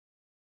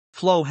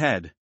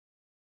Flowhead.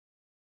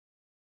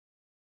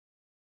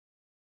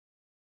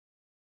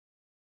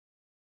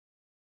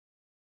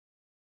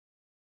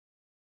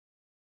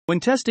 When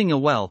testing a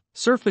well,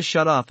 surface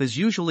shutoff is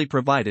usually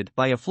provided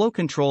by a flow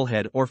control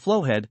head or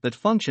flowhead that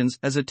functions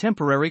as a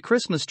temporary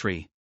Christmas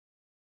tree.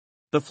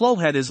 The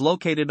flowhead is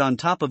located on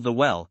top of the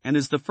well and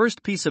is the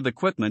first piece of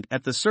equipment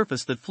at the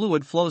surface that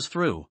fluid flows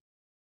through.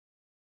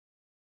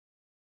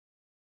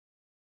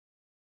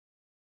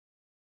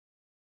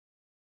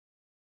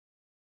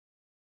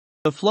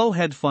 The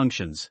flowhead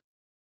functions.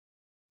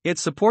 It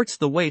supports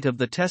the weight of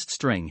the test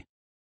string.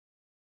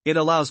 It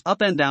allows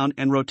up and down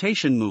and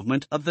rotation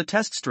movement of the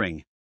test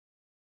string.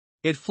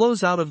 It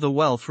flows out of the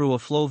well through a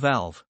flow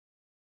valve.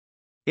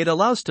 It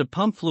allows to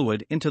pump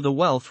fluid into the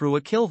well through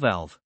a kill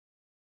valve.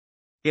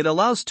 It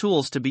allows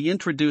tools to be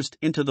introduced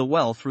into the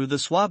well through the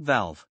swab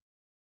valve.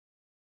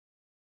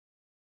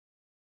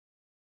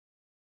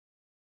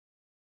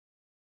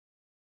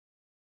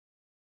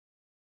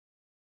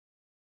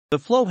 The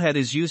flowhead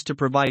is used to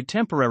provide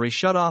temporary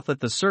shutoff at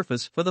the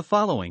surface for the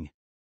following: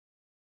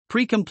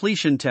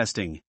 pre-completion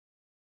testing,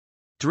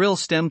 drill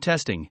stem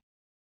testing,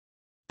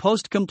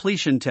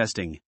 post-completion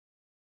testing.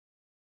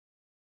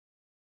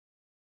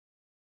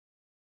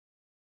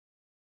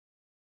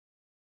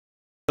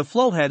 The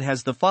flowhead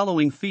has the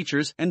following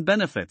features and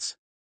benefits: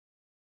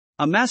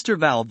 a master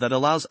valve that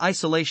allows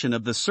isolation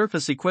of the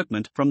surface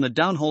equipment from the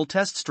downhole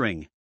test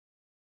string,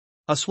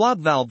 a swab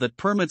valve that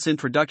permits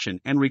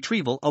introduction and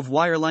retrieval of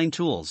wireline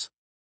tools,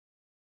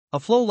 a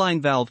flow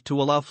line valve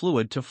to allow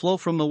fluid to flow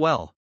from the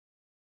well.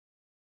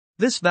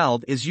 This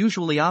valve is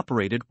usually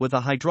operated with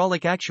a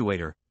hydraulic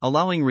actuator,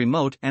 allowing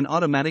remote and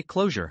automatic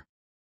closure,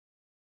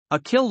 a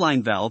kill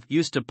line valve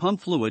used to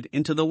pump fluid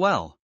into the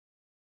well,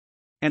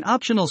 an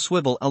optional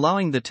swivel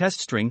allowing the test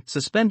string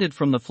suspended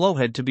from the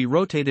flowhead to be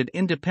rotated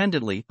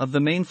independently of the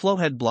main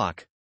flowhead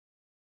block,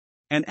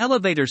 an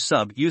elevator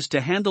sub used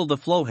to handle the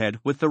flowhead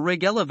with the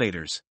rig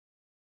elevators,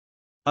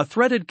 a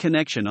threaded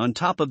connection on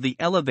top of the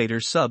elevator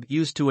sub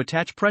used to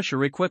attach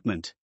pressure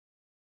equipment.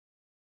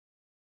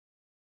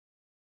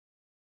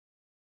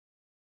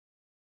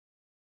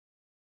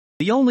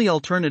 The only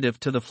alternative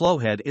to the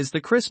flowhead is the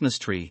Christmas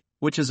tree,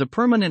 which is a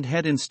permanent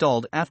head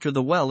installed after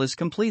the well is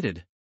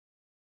completed.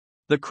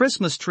 The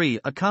Christmas tree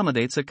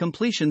accommodates a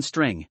completion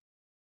string.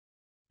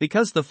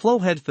 Because the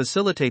flowhead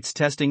facilitates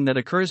testing that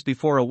occurs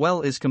before a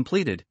well is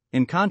completed,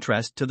 in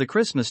contrast to the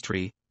Christmas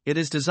tree, it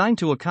is designed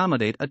to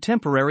accommodate a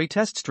temporary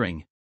test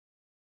string.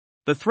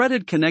 The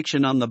threaded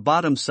connection on the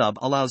bottom sub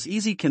allows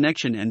easy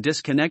connection and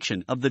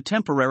disconnection of the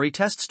temporary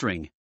test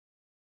string.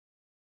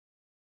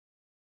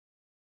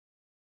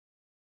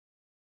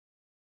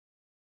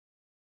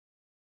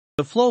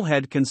 The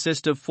flowhead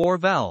consists of 4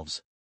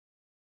 valves.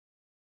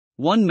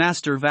 1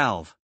 master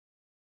valve,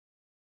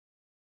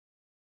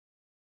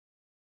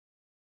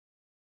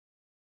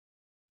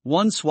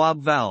 1 swab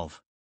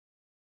valve,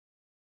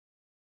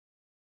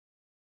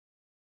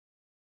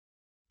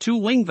 2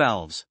 wing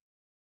valves,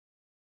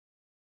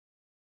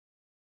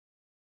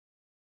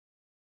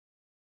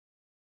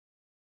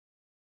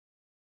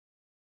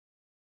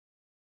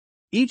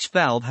 each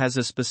valve has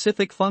a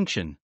specific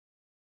function.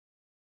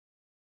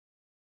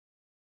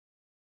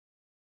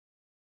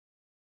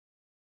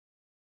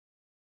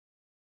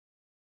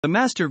 The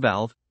master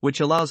valve, which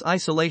allows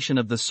isolation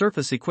of the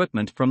surface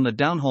equipment from the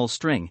downhole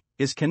string,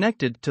 is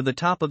connected to the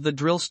top of the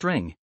drill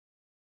string.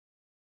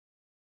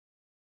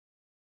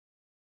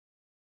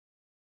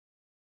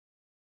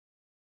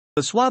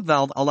 The swab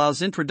valve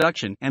allows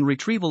introduction and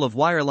retrieval of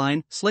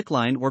wireline,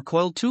 slickline or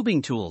coiled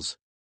tubing tools.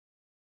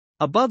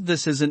 Above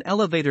this is an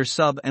elevator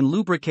sub and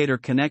lubricator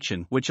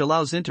connection which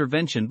allows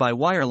intervention by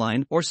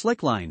wireline or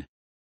slickline.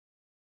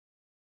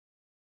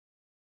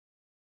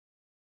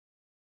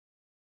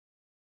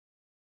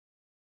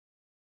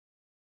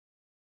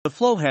 The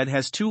flowhead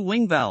has 2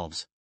 wing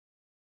valves.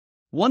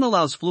 One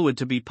allows fluid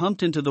to be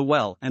pumped into the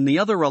well and the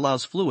other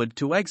allows fluid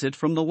to exit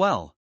from the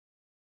well.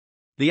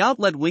 The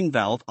outlet wing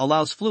valve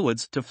allows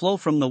fluids to flow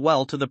from the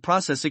well to the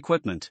process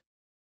equipment.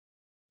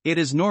 It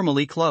is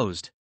normally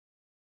closed.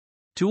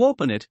 To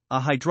open it,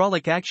 a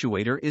hydraulic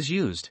actuator is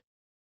used.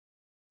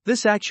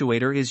 This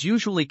actuator is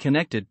usually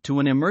connected to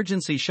an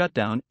emergency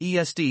shutdown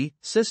 (ESD)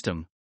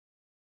 system.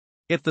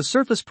 If the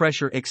surface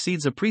pressure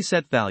exceeds a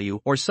preset value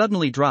or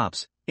suddenly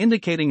drops,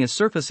 indicating a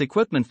surface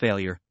equipment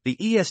failure, the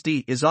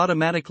ESD is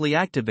automatically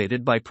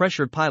activated by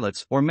pressure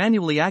pilots or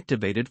manually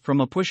activated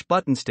from a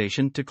push-button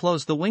station to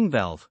close the wing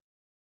valve.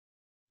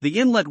 The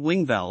inlet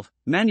wing valve,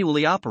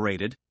 manually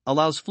operated,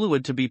 allows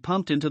fluid to be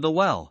pumped into the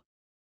well.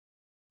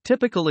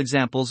 Typical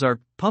examples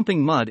are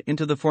pumping mud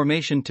into the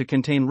formation to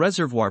contain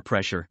reservoir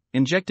pressure,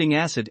 injecting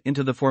acid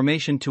into the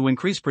formation to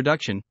increase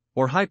production,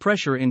 or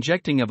high-pressure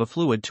injecting of a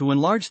fluid to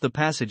enlarge the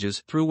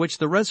passages through which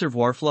the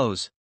reservoir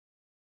flows.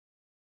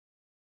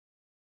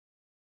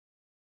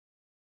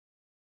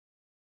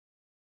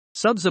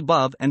 Subs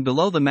above and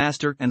below the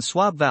master and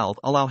swab valve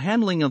allow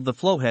handling of the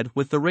flowhead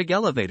with the rig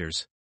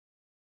elevators.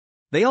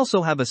 They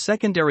also have a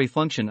secondary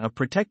function of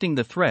protecting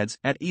the threads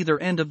at either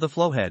end of the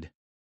flowhead.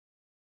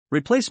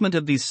 Replacement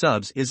of these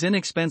subs is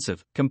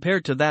inexpensive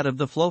compared to that of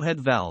the flowhead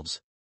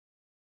valves.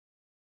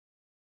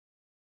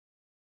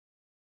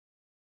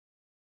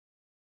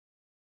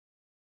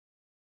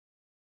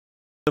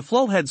 The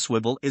flowhead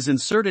swivel is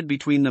inserted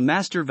between the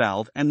master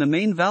valve and the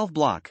main valve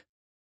block.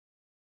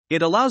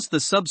 It allows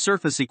the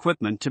subsurface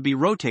equipment to be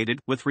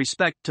rotated with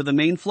respect to the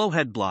main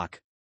flowhead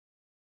block.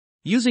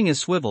 Using a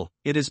swivel,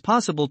 it is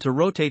possible to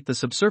rotate the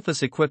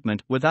subsurface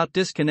equipment without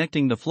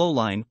disconnecting the flow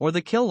line or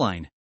the kill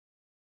line.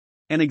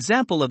 An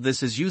example of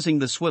this is using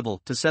the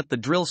swivel to set the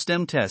drill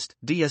stem test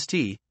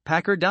 (DST)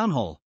 packer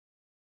downhole.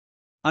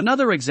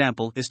 Another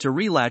example is to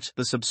relatch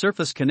the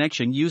subsurface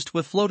connection used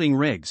with floating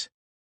rigs.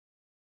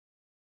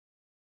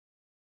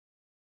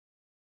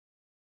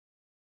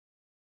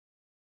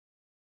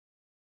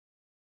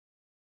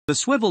 The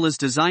swivel is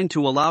designed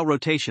to allow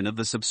rotation of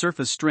the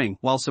subsurface string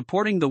while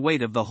supporting the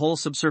weight of the whole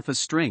subsurface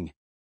string.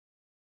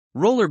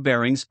 Roller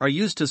bearings are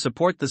used to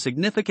support the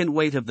significant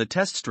weight of the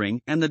test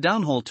string and the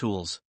downhole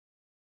tools.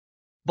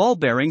 Ball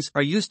bearings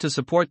are used to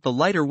support the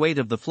lighter weight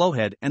of the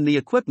flowhead and the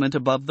equipment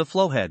above the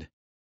flowhead.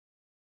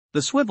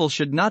 The swivel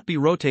should not be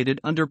rotated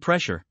under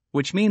pressure,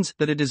 which means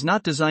that it is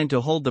not designed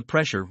to hold the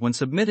pressure when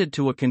submitted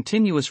to a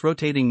continuous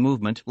rotating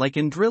movement like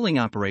in drilling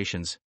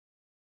operations.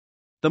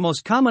 The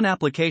most common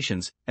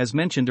applications, as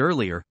mentioned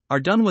earlier,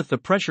 are done with the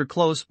pressure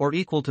close or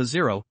equal to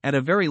zero at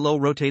a very low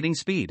rotating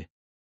speed.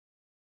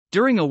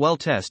 During a well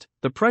test,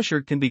 the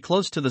pressure can be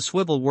close to the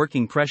swivel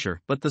working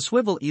pressure, but the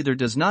swivel either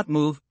does not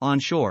move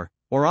onshore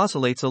or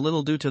oscillates a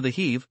little due to the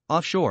heave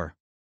offshore.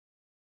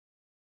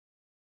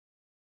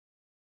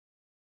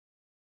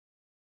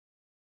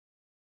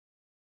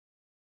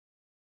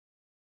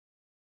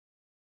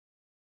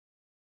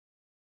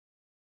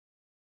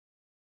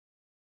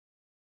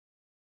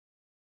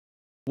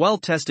 Well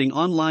testing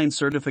online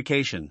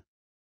certification.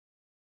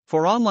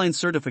 For online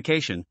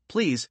certification,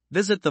 please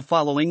visit the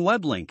following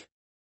web link.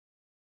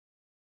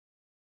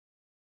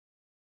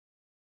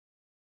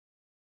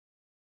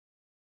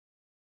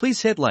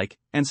 Please hit like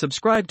and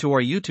subscribe to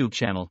our YouTube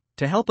channel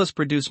to help us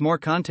produce more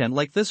content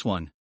like this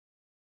one.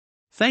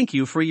 Thank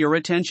you for your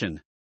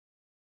attention.